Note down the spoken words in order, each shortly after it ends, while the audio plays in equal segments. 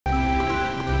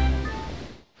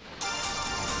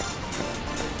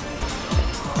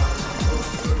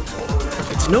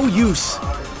It's no use.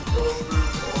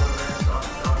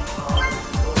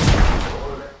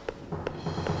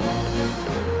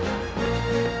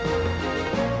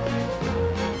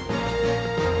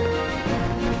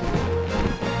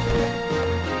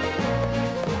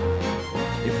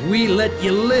 If we let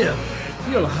you live,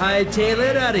 you'll hightail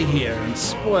it out of here and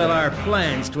spoil our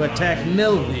plans to attack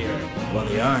Melvir while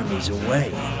the army's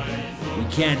away. We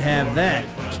can't have that,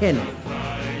 can we?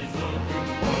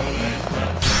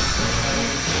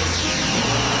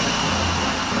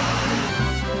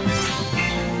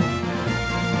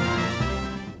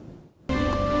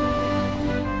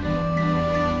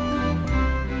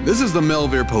 This is the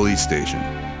Melvir police station.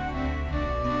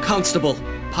 Constable,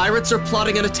 pirates are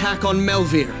plotting an attack on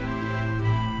Melvir.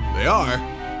 They are?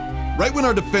 Right when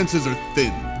our defenses are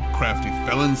thin, crafty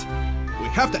felons. We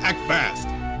have to act fast.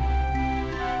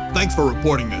 Thanks for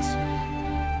reporting this.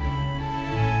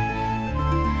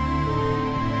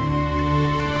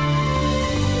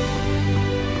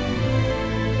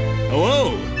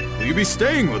 Hello! Will you be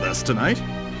staying with us tonight?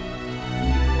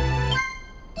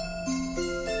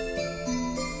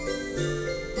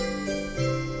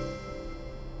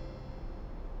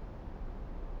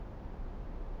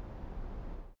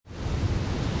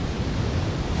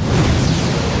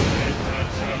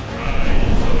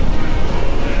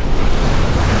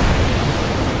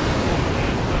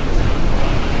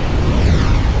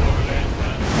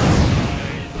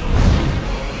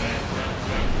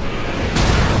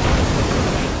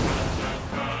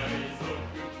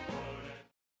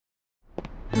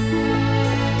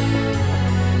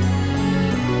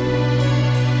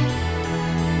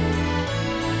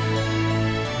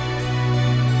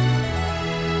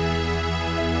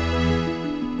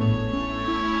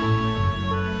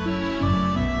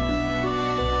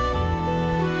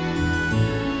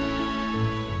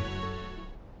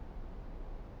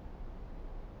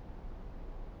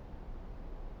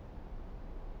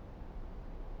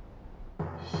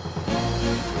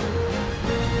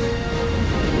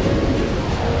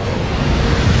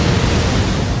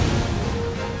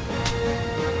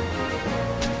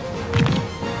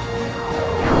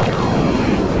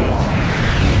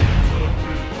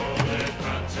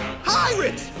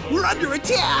 We're under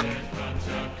attack!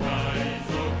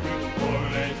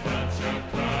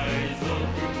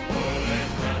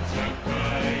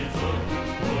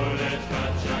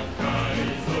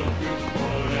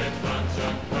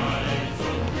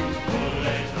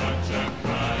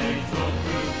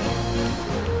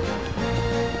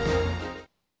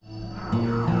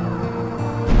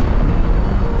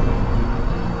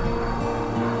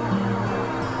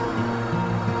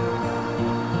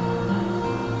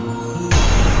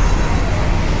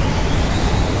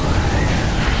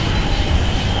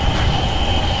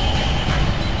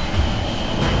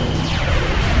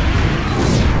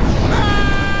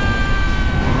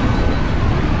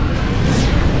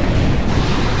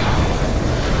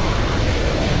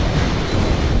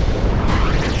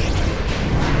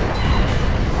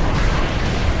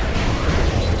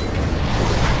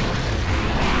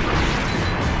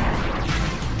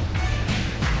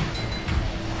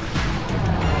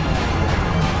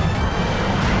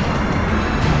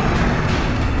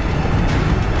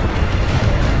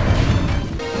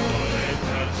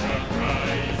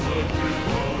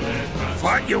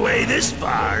 Fought your way this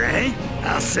far, eh?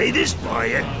 I'll say this for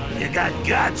you. You got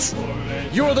guts.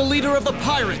 You're the leader of the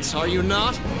pirates, are you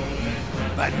not?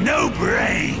 But no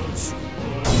brains.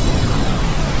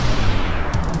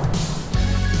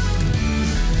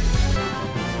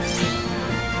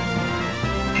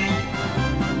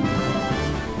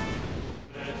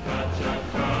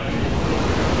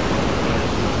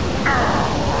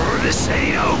 Oh, this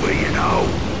ain't over, you know.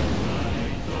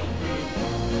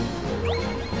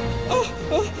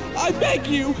 I beg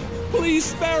you, please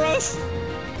spare us.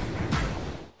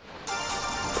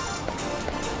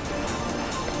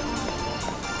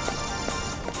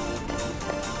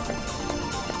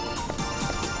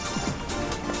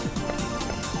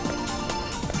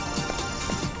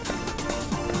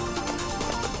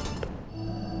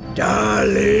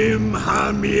 Dalim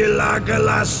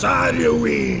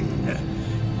hamilagalasariwin.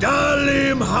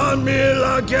 Dalim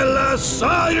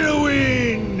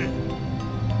hamilagalasariwin.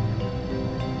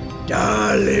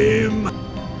 Dalim.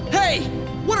 Hey!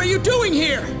 What are you doing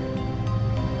here?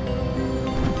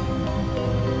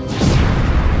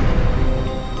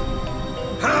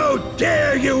 How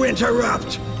dare you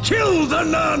interrupt! Kill the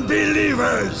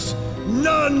non-believers!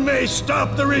 None may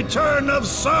stop the return of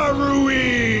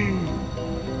Saruin!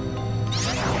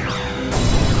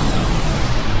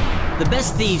 The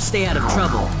best thieves stay out of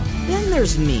trouble. Then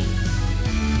there's me.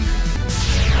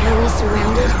 Are we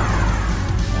surrounded?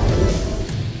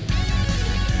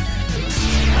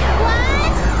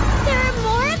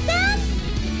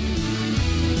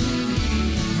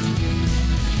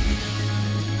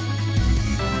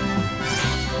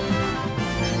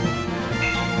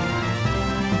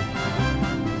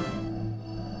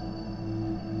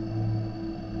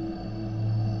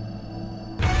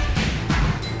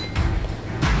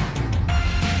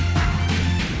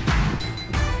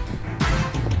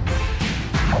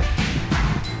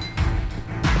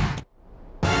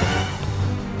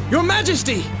 Your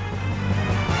Majesty!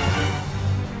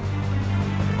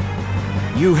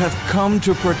 You have come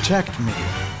to protect me.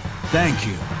 Thank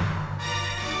you.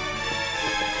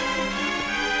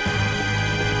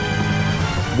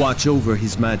 Watch over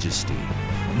His Majesty.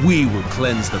 We will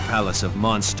cleanse the Palace of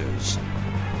Monsters.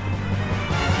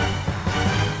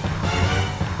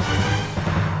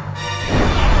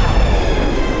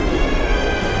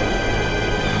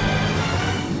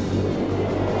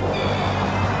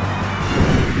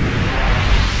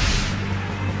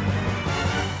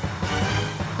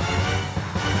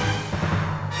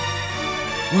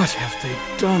 What have they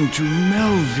done to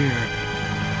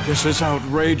Melvir? This is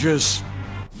outrageous.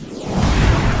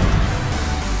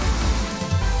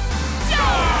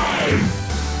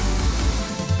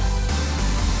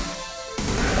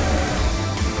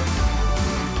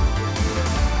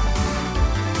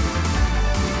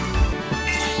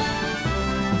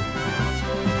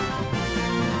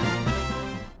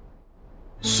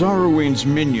 Saruine's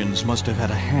minions must have had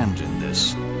a hand in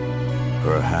this.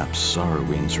 Perhaps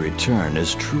Saruine's return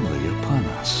is truly upon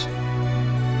us.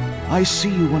 I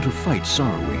see you want to fight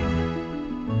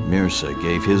Saruine. Mirza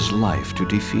gave his life to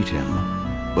defeat him,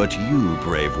 but you,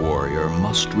 brave warrior,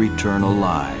 must return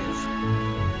alive.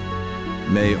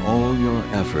 May all your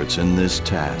efforts in this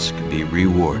task be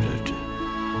rewarded.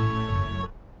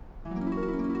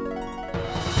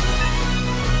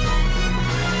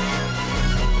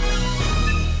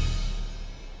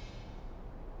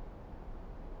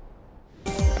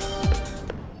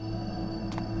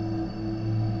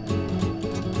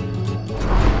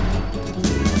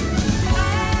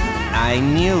 I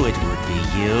knew it would be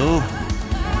you.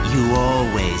 You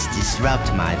always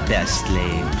disrupt my best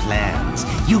laid plans.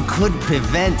 You could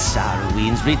prevent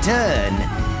Saruine's return.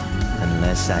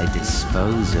 Unless I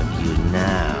dispose of you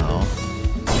now.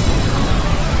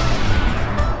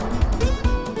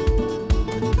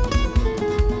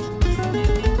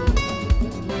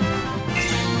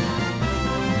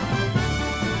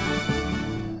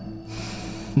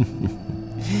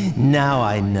 Now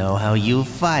I know how you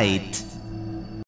fight.